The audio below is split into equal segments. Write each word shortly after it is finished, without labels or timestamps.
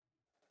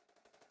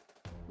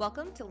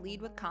Welcome to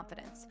Lead with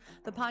Confidence,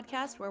 the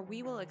podcast where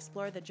we will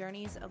explore the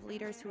journeys of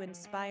leaders who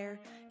inspire,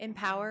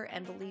 empower,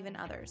 and believe in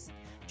others.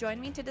 Join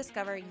me to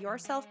discover your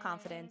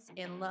self-confidence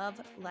in love,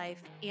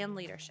 life, and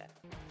leadership.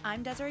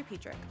 I'm Desiree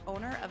Petrick,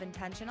 owner of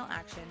Intentional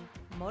Action,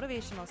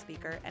 motivational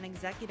speaker, and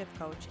executive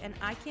coach, and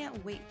I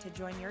can't wait to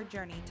join your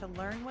journey to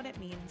learn what it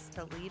means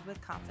to lead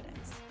with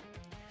confidence.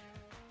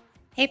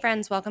 Hey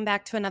friends, welcome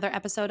back to another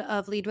episode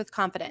of Lead with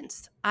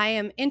Confidence. I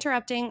am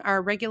interrupting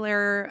our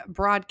regular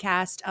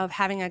broadcast of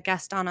having a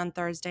guest on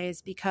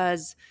Thursdays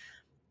because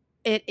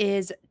it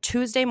is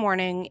Tuesday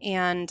morning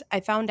and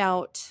I found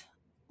out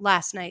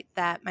last night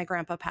that my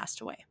grandpa passed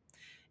away.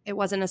 It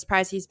wasn't a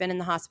surprise. He's been in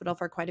the hospital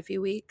for quite a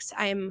few weeks.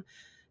 I am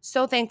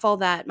so thankful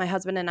that my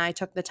husband and I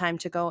took the time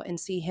to go and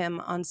see him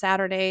on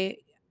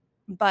Saturday,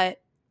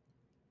 but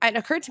it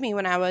occurred to me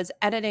when I was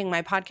editing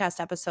my podcast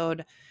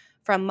episode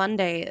from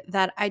Monday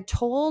that I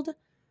told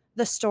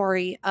the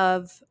story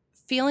of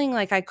feeling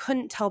like I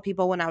couldn't tell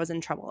people when I was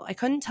in trouble. I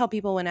couldn't tell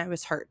people when I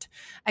was hurt.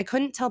 I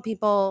couldn't tell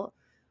people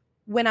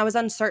when I was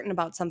uncertain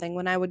about something.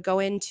 When I would go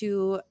in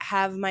to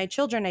have my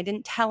children, I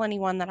didn't tell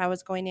anyone that I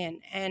was going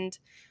in. And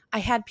I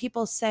had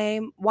people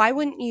say, why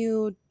wouldn't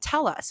you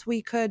tell us?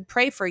 We could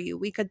pray for you.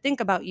 We could think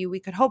about you.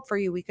 We could hope for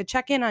you. We could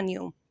check in on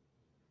you.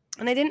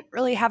 And I didn't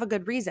really have a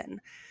good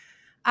reason.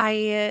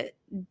 I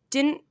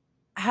didn't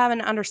have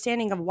an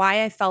understanding of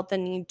why I felt the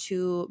need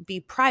to be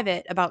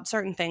private about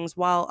certain things,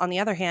 while on the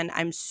other hand,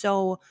 I'm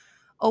so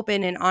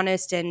open and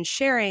honest and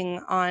sharing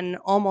on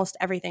almost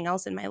everything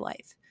else in my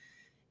life.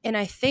 And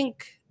I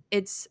think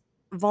it's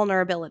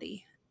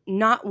vulnerability,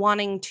 not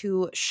wanting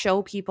to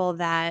show people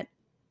that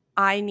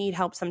I need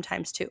help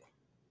sometimes too.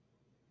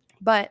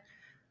 But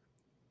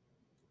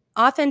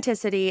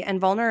authenticity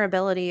and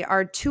vulnerability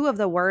are two of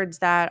the words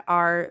that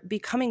are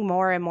becoming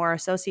more and more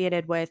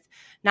associated with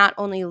not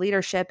only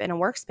leadership in a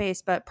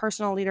workspace, but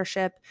personal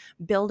leadership,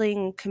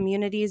 building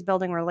communities,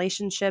 building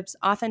relationships.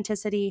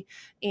 Authenticity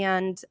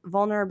and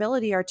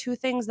vulnerability are two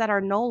things that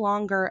are no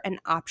longer an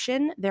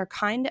option. They're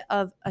kind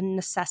of a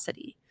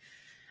necessity.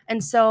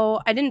 And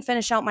so I didn't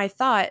finish out my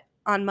thought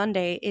on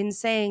Monday in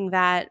saying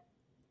that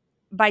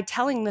by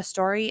telling the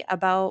story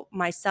about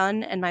my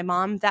son and my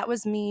mom, that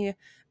was me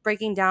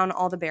breaking down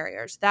all the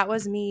barriers. That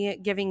was me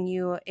giving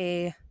you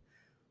a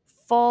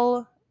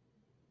full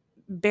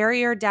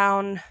barrier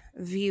down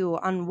view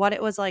on what it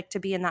was like to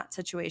be in that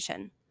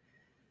situation.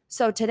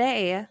 So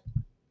today,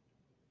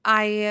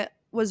 I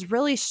was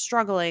really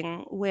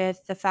struggling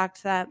with the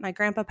fact that my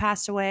grandpa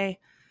passed away.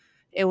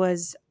 It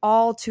was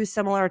all too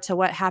similar to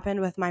what happened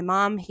with my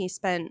mom. He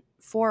spent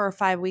 4 or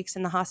 5 weeks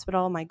in the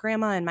hospital. My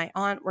grandma and my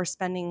aunt were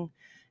spending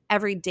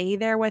every day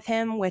there with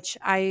him, which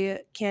I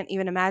can't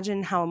even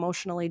imagine how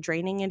emotionally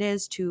draining it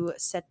is to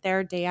sit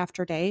there day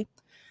after day.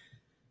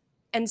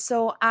 And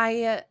so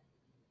I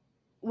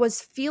was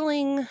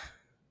feeling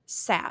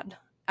sad.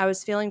 I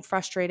was feeling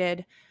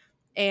frustrated.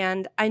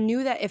 And I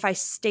knew that if I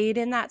stayed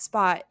in that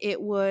spot,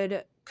 it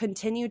would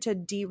continue to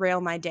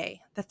derail my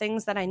day. The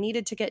things that I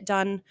needed to get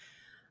done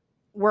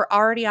were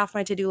already off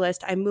my to-do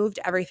list. I moved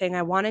everything.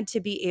 I wanted to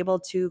be able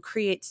to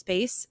create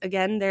space.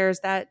 Again,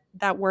 there's that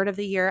word of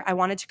the year. I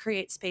wanted to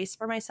create space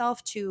for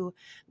myself to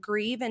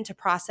grieve and to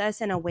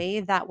process in a way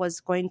that was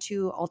going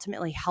to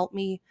ultimately help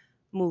me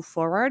move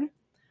forward.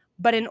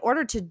 But in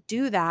order to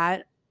do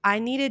that, I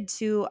needed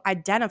to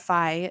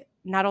identify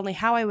not only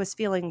how I was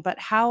feeling, but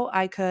how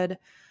I could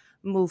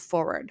move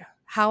forward,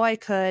 how I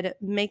could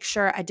make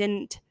sure I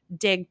didn't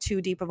dig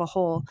too deep of a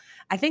hole.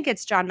 I think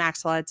it's John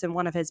Maxwell. It's in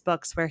one of his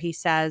books where he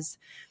says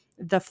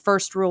the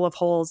first rule of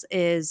holes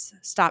is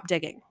stop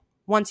digging.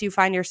 Once you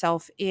find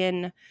yourself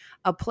in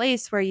a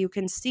place where you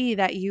can see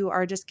that you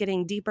are just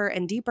getting deeper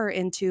and deeper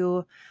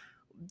into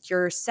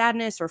your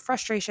sadness or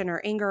frustration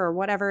or anger or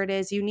whatever it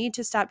is, you need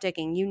to stop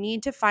digging. You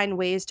need to find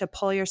ways to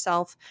pull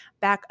yourself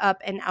back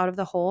up and out of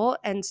the hole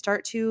and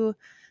start to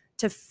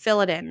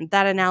fill it in.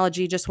 That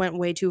analogy just went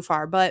way too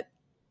far, but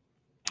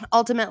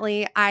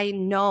ultimately, I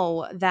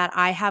know that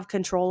I have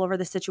control over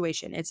the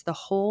situation. It's the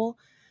whole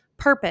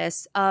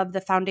purpose of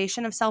the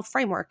Foundation of Self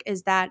framework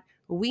is that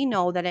we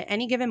know that at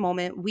any given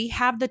moment, we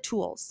have the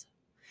tools.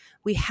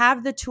 We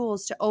have the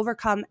tools to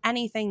overcome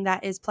anything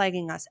that is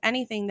plaguing us,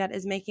 anything that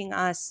is making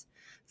us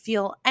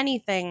feel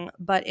anything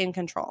but in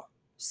control.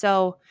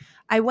 So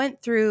I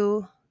went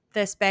through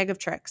this bag of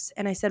tricks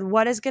and I said,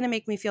 what is going to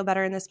make me feel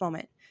better in this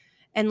moment?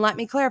 And let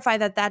me clarify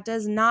that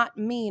does not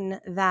mean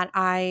that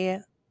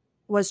I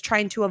was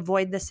trying to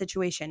avoid the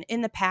situation.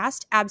 In the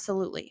past,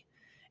 absolutely.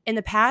 In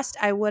the past,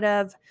 I would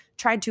have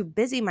tried to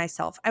busy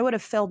myself. I would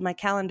have filled my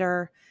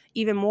calendar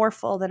even more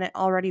full than it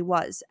already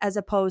was, as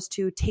opposed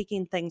to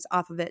taking things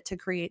off of it to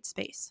create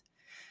space.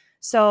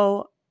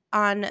 So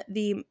on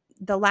the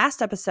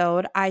last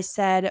episode, I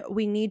said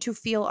we need to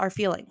feel our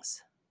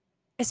feelings,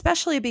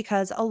 especially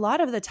because a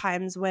lot of the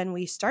times when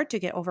we start to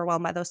get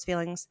overwhelmed by those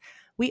feelings,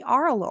 we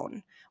are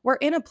alone. We're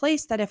in a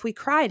place that if we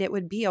cried, it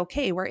would be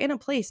okay. We're in a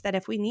place that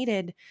if we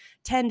needed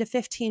 10 to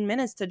 15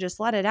 minutes to just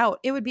let it out,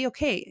 it would be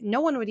okay.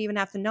 No one would even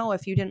have to know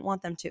if you didn't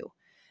want them to.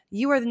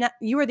 You are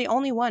the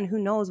only one who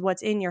knows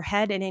what's in your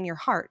head and in your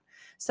heart.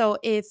 So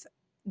if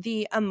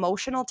the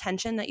emotional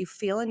tension that you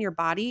feel in your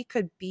body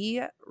could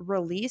be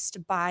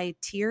released by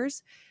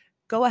tears,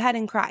 go ahead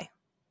and cry.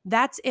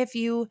 That's if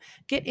you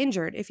get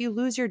injured, if you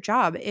lose your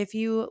job, if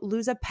you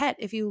lose a pet,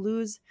 if you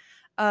lose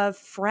a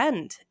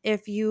friend,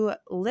 if you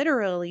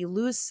literally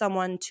lose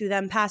someone to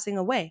them passing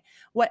away,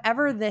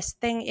 whatever this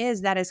thing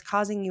is that is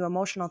causing you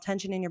emotional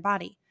tension in your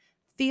body,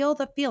 feel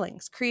the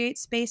feelings, create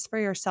space for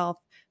yourself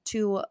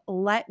to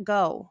let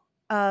go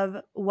of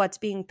what's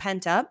being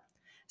pent up.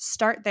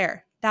 Start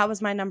there. That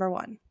was my number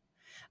one.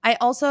 I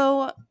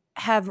also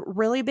have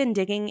really been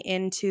digging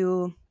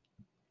into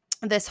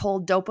this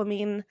whole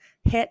dopamine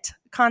hit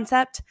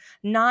concept,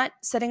 not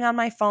sitting on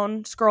my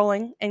phone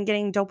scrolling and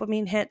getting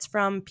dopamine hits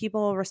from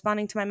people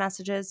responding to my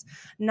messages,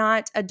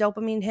 not a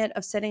dopamine hit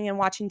of sitting and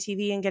watching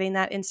TV and getting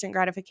that instant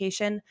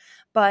gratification,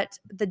 but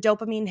the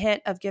dopamine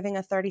hit of giving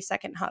a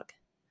 30-second hug.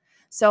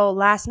 So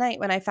last night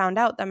when I found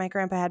out that my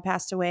grandpa had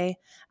passed away,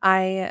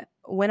 I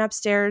went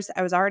upstairs.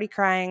 I was already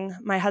crying.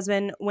 My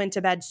husband went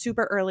to bed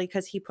super early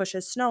because he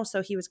pushes snow.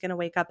 So he was going to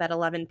wake up at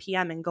 11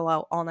 p.m. and go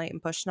out all night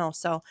and push snow.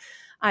 So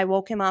I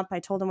woke him up. I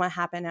told him what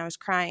happened. I was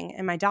crying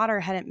and my daughter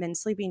hadn't been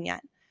sleeping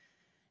yet.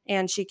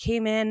 And she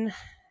came in,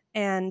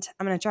 and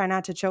I'm going to try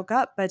not to choke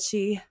up, but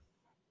she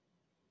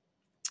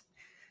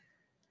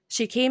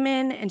came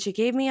in and she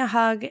gave me a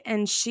hug,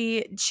 and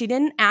she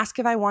didn't ask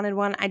if I wanted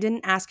one. I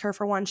didn't ask her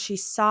for one. She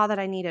saw that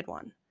I needed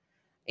one.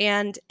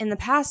 And in the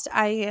past,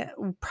 I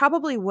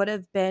probably would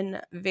have been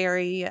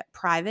very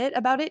private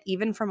about it,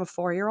 even from a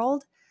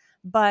 4-year-old.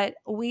 But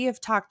we have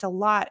talked a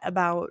lot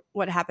about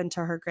what happened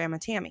to her grandma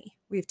Tammy.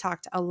 We've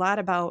talked a lot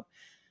about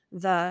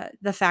the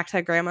fact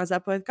that grandma's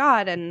up with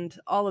God and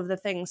all of the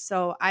things.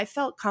 So I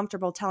felt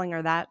comfortable telling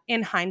her that.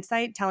 In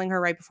hindsight, telling her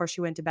right before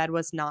she went to bed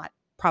was not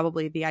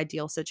probably the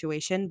ideal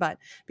situation, but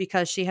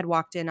because she had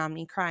walked in on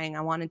me crying,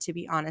 I wanted to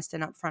be honest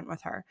and upfront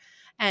with her.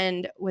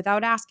 And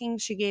without asking,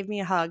 she gave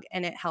me a hug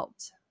and it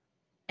helped.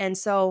 And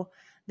so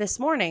this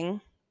morning,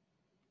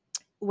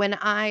 when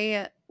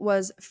I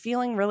was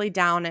feeling really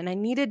down and I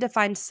needed to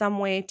find some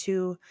way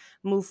to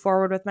move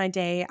forward with my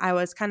day, I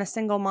was kind of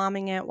single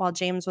momming it while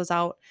James was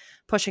out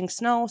pushing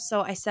snow.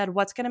 So I said,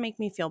 what's going to make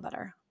me feel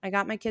better? I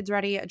got my kids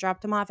ready. I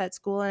dropped them off at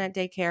school and at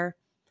daycare.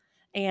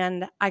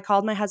 And I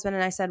called my husband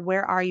and I said,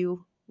 where are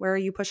you? Where are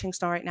you pushing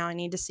snow right now? I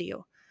need to see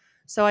you.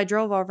 So I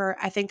drove over.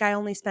 I think I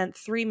only spent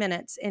 3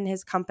 minutes in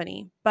his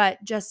company, but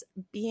just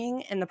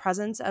being in the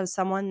presence of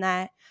someone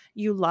that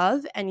you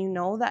love and you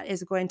know that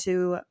is going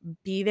to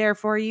be there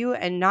for you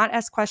and not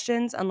ask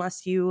questions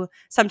unless you,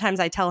 sometimes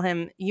I tell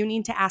him, you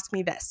need to ask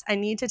me this. I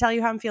need to tell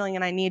you how I'm feeling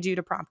and I need you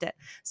to prompt it.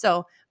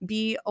 So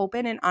be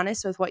open and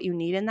honest with what you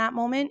need in that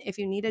moment. If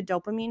you need a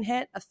dopamine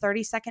hit, a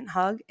 30-second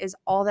hug is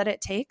all that it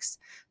takes.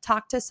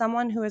 Talk to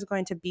someone who is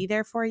going to be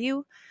there for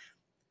you.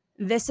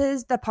 This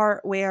is the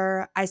part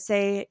where I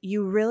say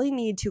you really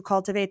need to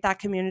cultivate that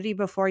community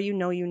before you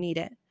know you need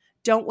it.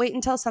 Don't wait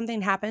until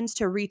something happens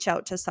to reach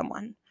out to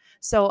someone.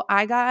 So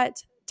I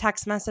got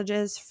text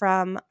messages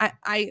from,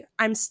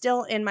 I'm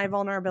still in my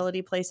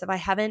vulnerability place. If I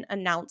haven't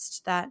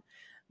announced that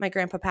my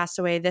grandpa passed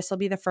away, this will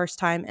be the first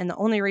time. And the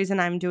only reason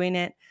I'm doing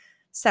it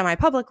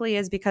semi-publicly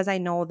is because I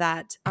know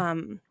that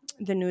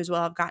the news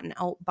will have gotten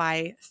out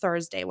by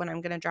Thursday when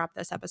I'm going to drop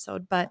this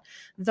episode. But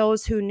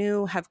those who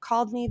knew have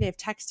called me, they've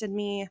texted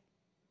me.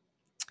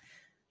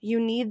 You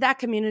need that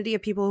community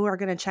of people who are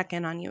going to check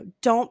in on you.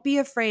 Don't be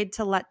afraid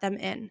to let them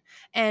in.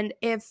 And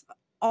if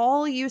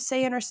all you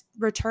say in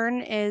return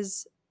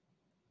is,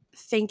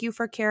 thank you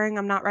for caring,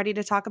 I'm not ready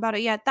to talk about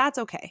it yet, that's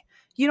okay.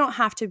 You don't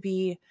have to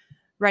be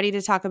ready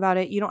to talk about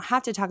it. You don't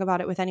have to talk about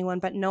it with anyone,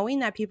 but knowing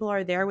that people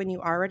are there when you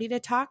are ready to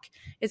talk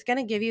is going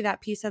to give you that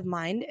peace of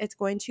mind. It's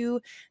going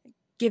to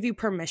give you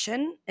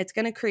permission. It's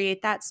going to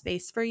create that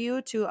space for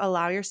you to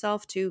allow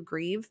yourself to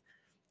grieve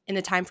in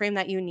the time frame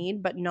that you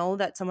need, but know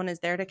that someone is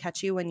there to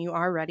catch you when you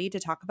are ready to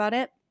talk about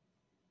it.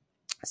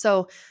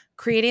 So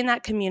creating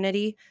that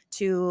community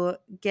to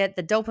get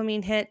the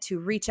dopamine hit, to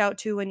reach out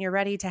to when you're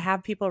ready, to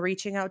have people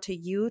reaching out to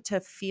you,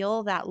 to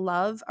feel that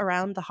love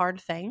around the hard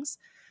things.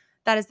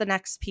 That is the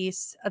next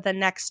piece, the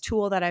next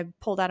tool that I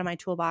pulled out of my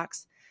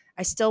toolbox.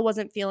 I still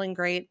wasn't feeling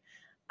great.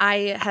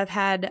 I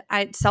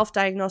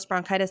self-diagnosed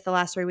bronchitis the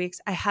last 3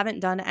 weeks. I haven't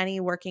done any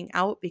working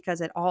out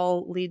because it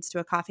all leads to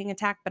a coughing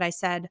attack, but I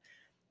said,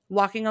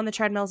 walking on the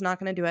treadmill is not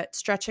going to do it.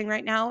 Stretching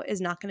right now is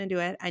not going to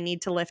do it. I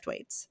need to lift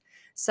weights.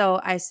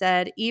 So I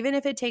said, even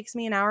if it takes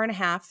me an hour and a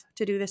half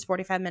to do this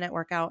 45-minute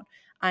workout,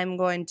 I'm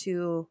going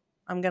to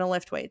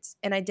lift weights.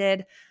 And I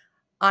did.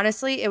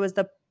 Honestly, it was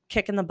the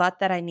kick in the butt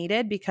that I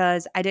needed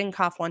because I didn't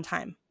cough one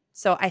time.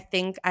 So I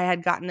think I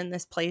had gotten in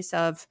this place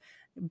of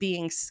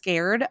being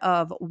scared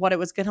of what it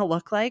was going to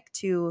look like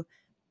to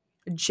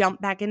jump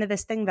back into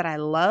this thing that I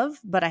love,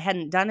 but I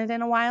hadn't done it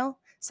in a while.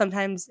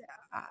 Sometimes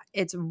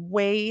it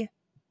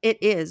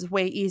is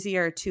way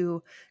easier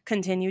to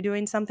continue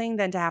doing something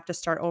than to have to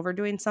start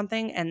overdoing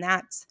something. And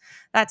that's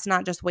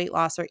not just weight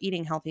loss or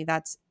eating healthy.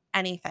 That's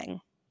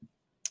anything.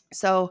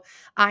 So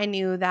I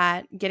knew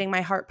that getting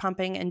my heart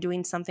pumping and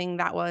doing something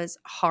that was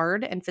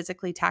hard and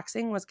physically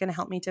taxing was going to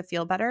help me to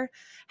feel better.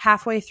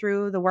 Halfway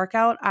through the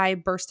workout, I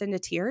burst into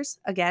tears.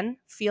 Again,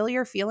 feel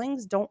your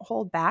feelings, don't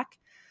hold back.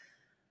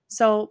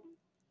 So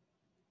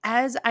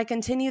as I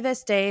continue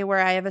this day where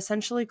I have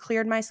essentially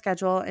cleared my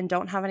schedule and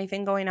don't have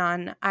anything going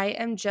on, I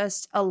am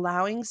just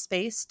allowing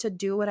space to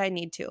do what I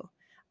need to.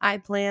 I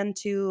plan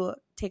to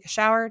take a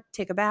shower,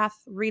 take a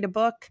bath, read a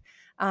book.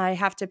 I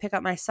have to pick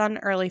up my son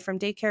early from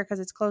daycare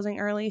because it's closing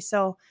early.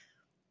 So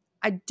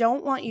I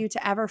don't want you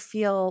to ever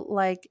feel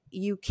like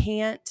you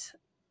can't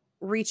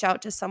reach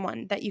out to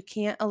someone, that you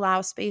can't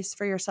allow space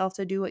for yourself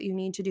to do what you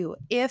need to do.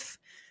 If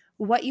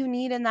what you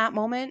need in that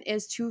moment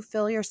is to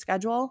fill your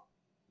schedule,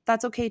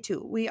 that's okay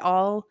too. We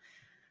all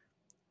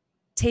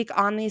take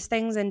on these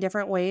things in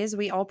different ways.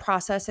 We all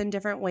process in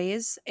different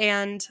ways.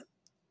 And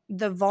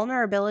the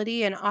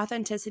vulnerability and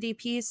authenticity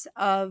piece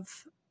of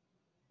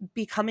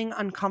becoming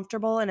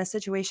uncomfortable in a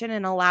situation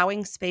and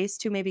allowing space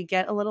to maybe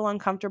get a little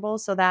uncomfortable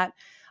so that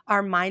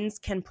our minds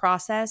can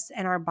process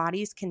and our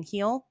bodies can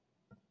heal,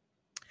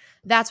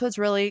 that's what's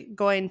really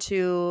going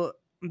to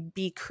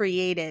be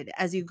created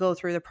as you go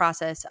through the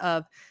process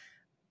of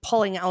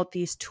pulling out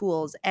these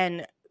tools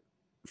and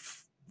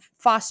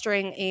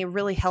fostering a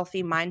really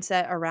healthy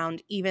mindset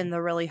around even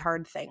the really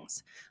hard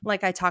things.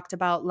 Like I talked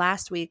about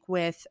last week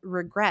with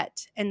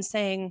regret and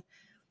saying,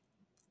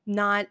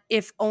 not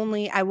if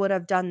only I would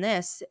have done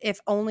this,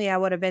 if only I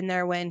would have been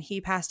there when he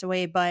passed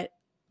away, but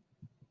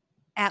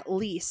at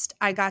least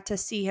I got to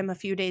see him a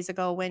few days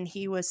ago when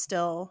he was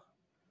still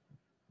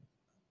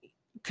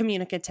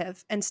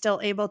communicative and still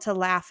able to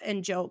laugh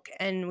and joke,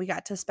 and we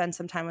got to spend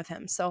some time with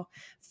him. So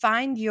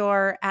find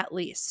your at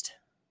least.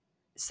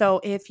 So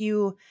if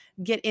you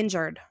get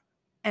injured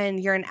and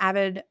you're an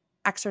avid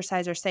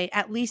exerciser, say,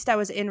 at least I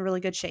was in really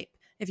good shape.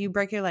 If you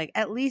break your leg,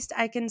 at least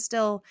I can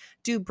still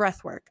do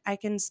breath work. I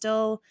can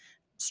still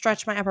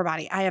stretch my upper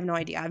body. I have no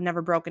idea. I've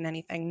never broken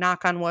anything,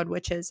 knock on wood,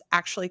 which is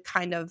actually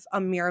kind of a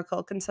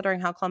miracle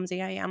considering how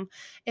clumsy I am.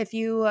 If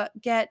you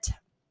get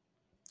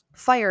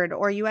fired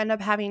or you end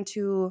up having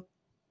to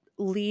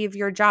leave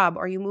your job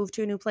or you move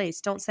to a new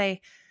place, don't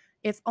say,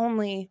 if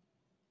only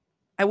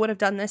I would have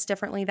done this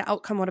differently, the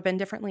outcome would have been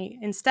differently.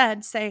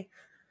 Instead, say,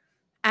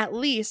 at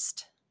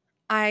least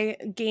I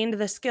gained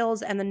the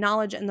skills and the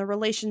knowledge and the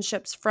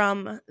relationships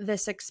from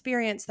this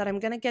experience that I'm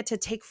going to get to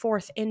take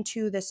forth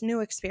into this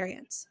new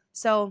experience.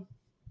 So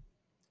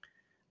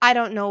I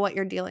don't know what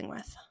you're dealing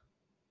with.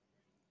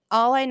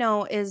 All I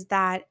know is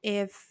that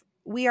if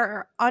we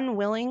are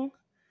unwilling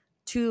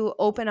to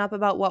open up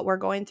about what we're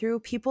going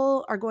through,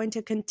 people are going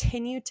to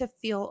continue to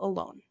feel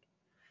alone.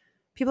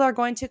 People are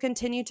going to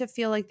continue to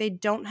feel like they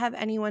don't have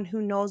anyone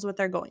who knows what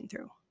they're going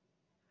through.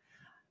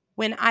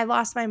 When I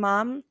lost my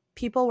mom,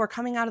 people were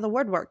coming out of the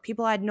woodwork.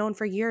 People I'd known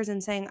for years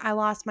and saying, I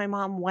lost my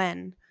mom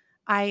when?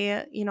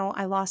 I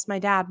lost my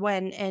dad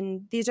when?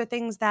 And these are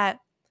things that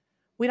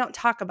we don't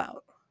talk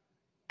about.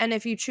 And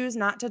if you choose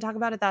not to talk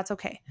about it, that's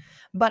okay.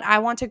 But I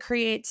want to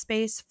create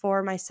space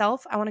for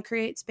myself. I want to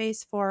create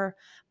space for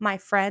my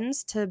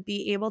friends to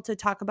be able to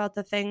talk about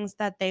the things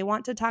that they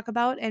want to talk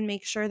about and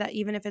make sure that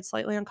even if it's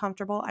slightly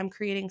uncomfortable, I'm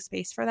creating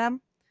space for them.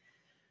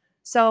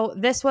 So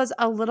this was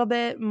a little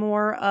bit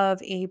more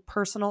of a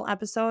personal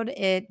episode.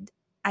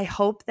 I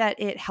hope that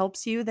it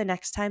helps you the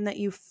next time that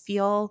you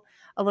feel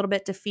a little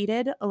bit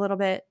defeated, a little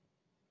bit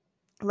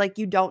like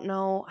you don't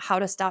know how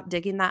to stop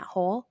digging that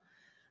hole.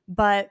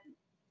 But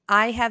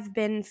I have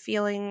been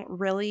feeling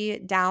really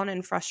down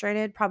and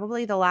frustrated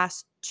probably the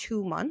last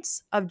 2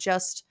 months of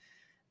just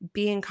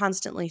being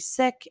constantly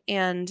sick,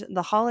 and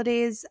the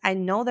holidays, I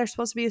know they're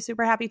supposed to be a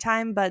super happy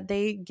time, but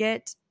they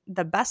get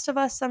the best of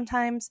us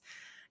sometimes.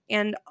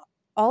 And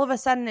all of a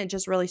sudden, it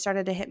just really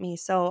started to hit me.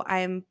 So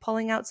I'm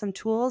pulling out some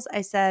tools.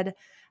 I said,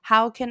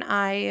 how can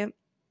I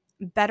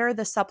better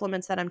the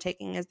supplements that I'm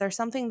taking? Is there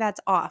something that's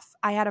off?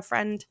 I had a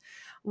friend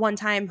one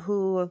time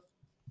who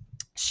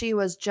she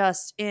was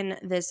just in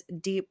this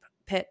deep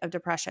pit of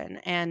depression,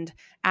 and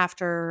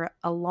after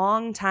a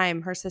long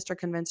time her sister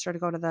convinced her to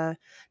go to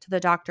the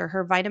doctor.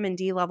 Her vitamin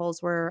D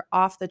levels were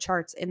off the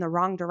charts in the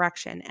wrong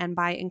direction, and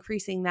by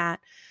increasing that,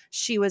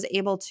 she was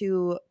able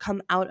to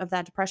come out of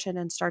that depression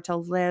and start to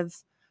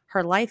live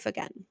her life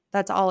again.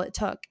 That's all it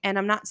took. And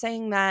I'm not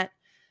saying that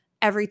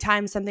every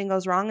time something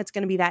goes wrong it's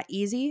going to be that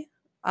easy.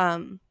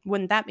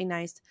 Wouldn't that be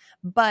nice?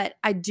 But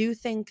I do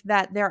think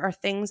that there are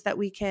things that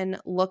we can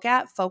look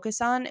at, focus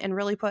on, and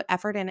really put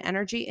effort and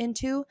energy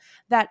into,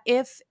 that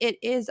if it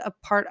is a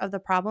part of the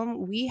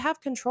problem, we have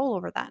control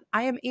over that.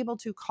 I am able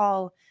to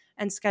call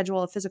and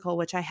schedule a physical,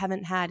 which I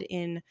haven't had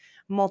in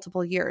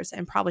multiple years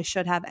and probably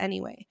should have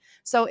anyway.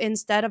 So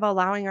instead of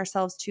allowing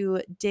ourselves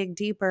to dig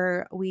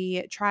deeper,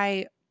 we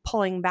try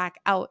pulling back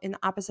out in the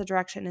opposite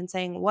direction and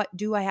saying, what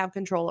do I have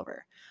control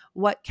over?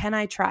 What can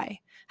I try?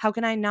 How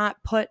can I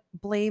not put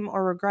blame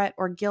or regret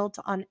or guilt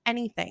on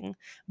anything,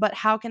 but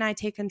how can I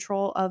take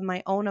control of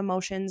my own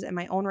emotions and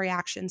my own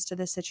reactions to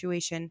this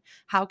situation?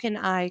 How can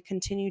I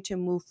continue to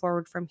move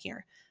forward from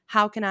here?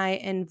 how can I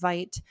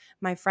invite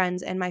my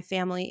friends and my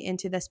family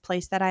into this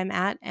place that I'm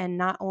at, and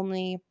not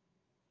only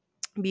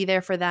be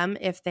there for them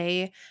if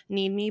they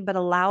need me, but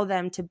allow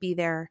them to be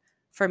there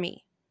for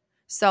me.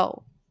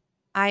 So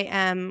I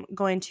am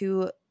going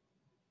to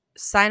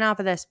sign off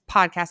of this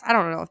podcast. I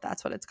don't know if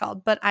that's what it's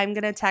called, but I'm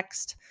going to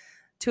text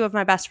two of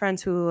my best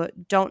friends who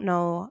don't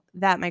know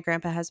that my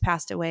grandpa has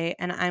passed away,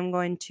 and I'm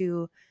going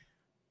to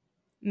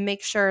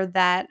make sure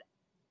that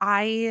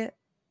I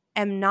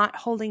am not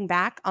holding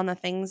back on the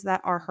things that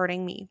are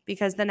hurting me,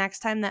 because the next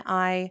time that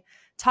I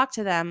talk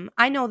to them,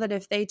 I know that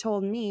if they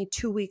told me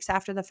 2 weeks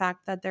after the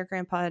fact that their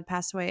grandpa had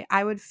passed away,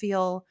 I would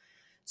feel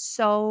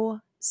so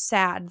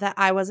sad that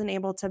I wasn't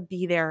able to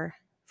be there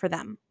for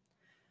them.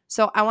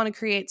 So I want to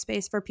create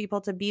space for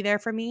people to be there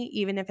for me,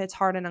 even if it's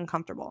hard and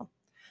uncomfortable.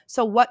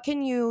 So what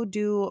can you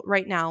do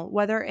right now,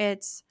 whether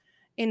it's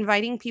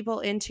inviting people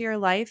into your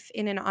life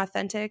in an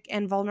authentic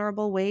and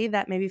vulnerable way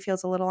that maybe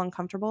feels a little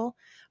uncomfortable?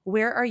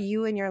 Where are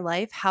you in your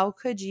life? How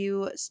could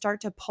you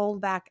start to pull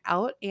back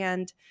out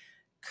and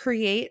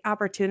create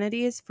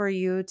opportunities for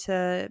you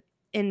to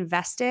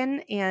invest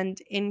in and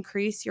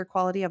increase your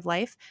quality of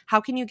life? How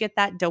can you get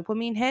that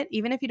dopamine hit,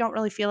 even if you don't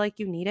really feel like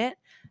you need it?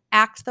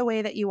 Act the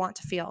way that you want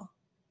to feel.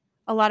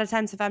 A lot of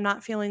times, if I'm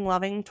not feeling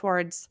loving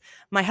towards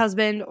my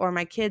husband or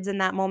my kids in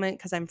that moment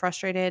because I'm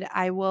frustrated,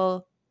 I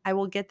will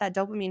get that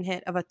dopamine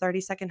hit of a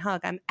 30-second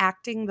hug. I'm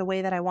acting the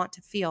way that I want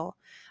to feel.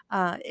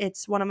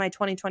 It's one of my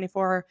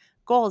 2024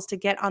 goals to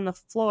get on the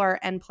floor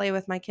and play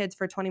with my kids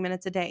for 20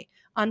 minutes a day.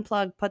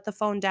 Unplug, put the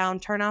phone down,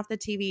 turn off the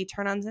TV,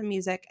 turn on some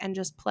music, and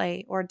just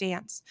play or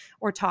dance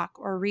or talk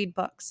or read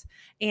books.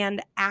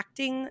 And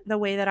acting the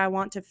way that I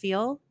want to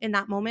feel in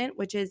that moment,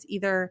 which is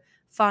either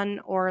fun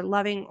or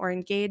loving or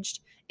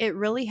engaged, it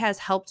really has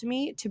helped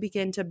me to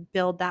begin to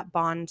build that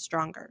bond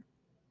stronger.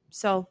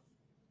 So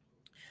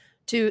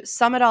to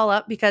sum it all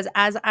up, because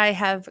as I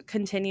have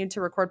continued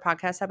to record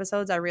podcast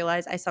episodes, I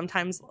realize I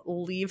sometimes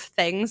leave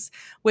things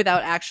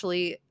without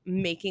actually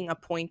making a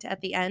point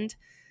at the end.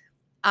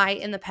 I,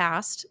 in the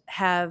past,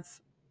 have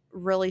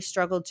really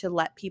struggled to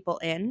let people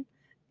in.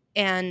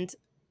 And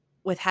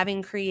with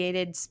having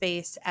created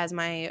space as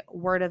my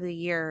word of the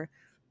year,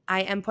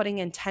 I am putting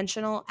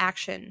intentional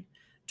action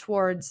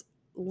towards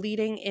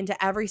leading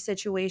into every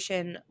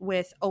situation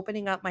with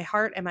opening up my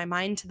heart and my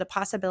mind to the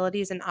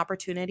possibilities and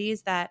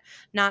opportunities that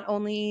not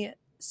only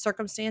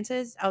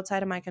circumstances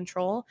outside of my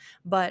control,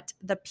 but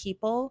the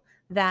people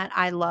that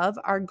I love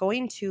are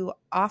going to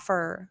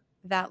offer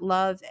that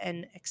love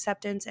and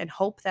acceptance and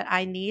hope that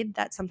I need,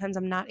 that sometimes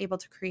I'm not able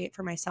to create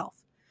for myself.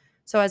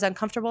 So as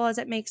uncomfortable as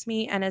it makes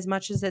me, and as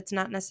much as it's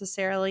not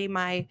necessarily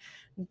my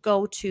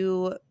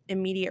go-to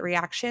immediate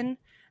reaction,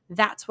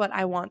 that's what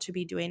I want to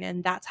be doing.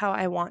 And that's how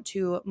I want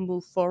to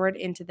move forward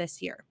into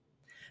this year.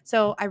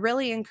 So I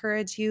really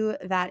encourage you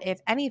that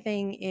if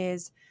anything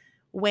is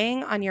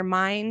weighing on your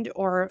mind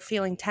or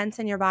feeling tense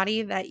in your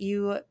body, that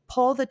you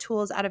pull the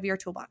tools out of your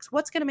toolbox.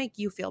 What's going to make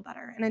you feel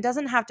better? And it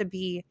doesn't have to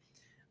be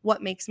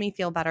what makes me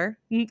feel better.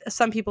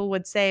 Some people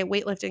would say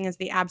weightlifting is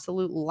the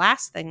absolute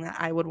last thing that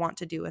I would want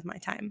to do with my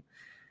time.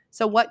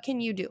 So what can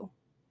you do?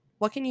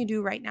 What can you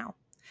do right now?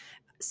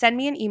 Send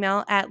me an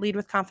email at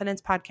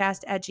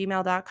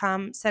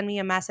leadwithconfidencepodcast@gmail.com. Send me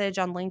a message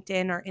on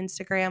LinkedIn or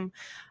Instagram.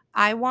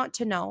 I want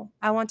to know.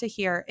 I want to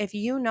hear. If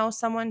you know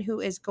someone who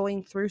is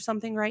going through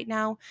something right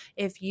now,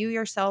 if you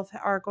yourself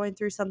are going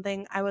through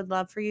something, I would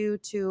love for you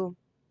to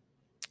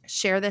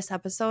share this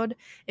episode.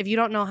 If you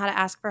don't know how to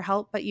ask for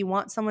help, but you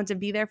want someone to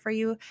be there for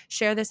you,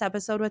 share this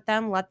episode with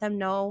them. Let them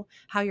know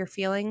how you're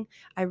feeling.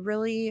 I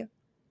really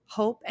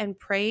hope and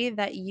pray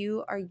that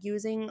you are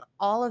using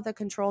all of the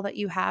control that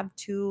you have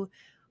to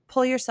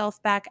pull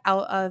yourself back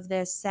out of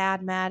this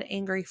sad, mad,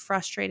 angry,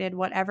 frustrated,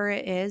 whatever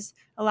it is.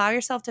 Allow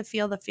yourself to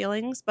feel the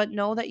feelings, but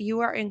know that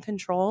you are in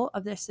control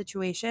of this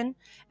situation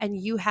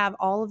and you have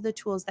all of the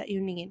tools that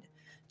you need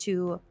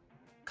to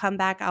come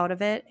back out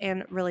of it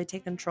and really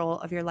take control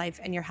of your life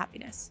and your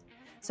happiness.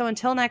 So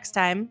until next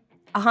time,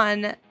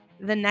 on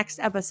the next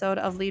episode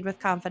of Lead with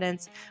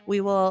Confidence,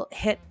 we will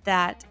hit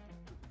that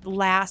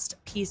last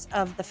piece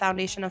of the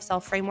Foundation of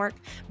Self framework.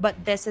 But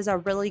this is a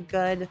really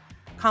good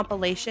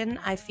compilation,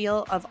 I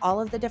feel, of all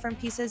of the different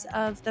pieces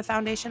of the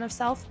Foundation of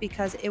Self,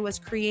 because it was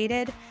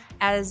created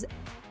as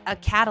a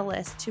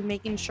catalyst to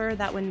making sure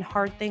that when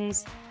hard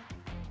things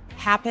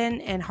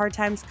happen and hard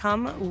times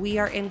come, we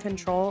are in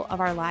control of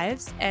our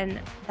lives.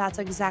 And that's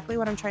exactly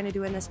what I'm trying to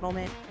do in this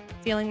moment.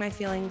 Feeling my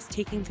feelings,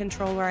 taking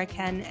control where I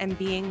can, and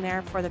being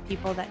there for the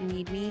people that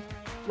need me,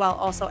 while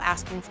also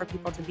asking for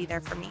people to be there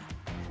for me.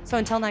 So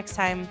until next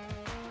time,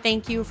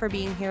 thank you for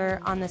being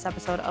here on this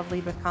episode of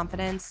Lead with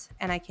Confidence,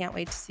 and I can't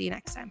wait to see you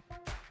next time.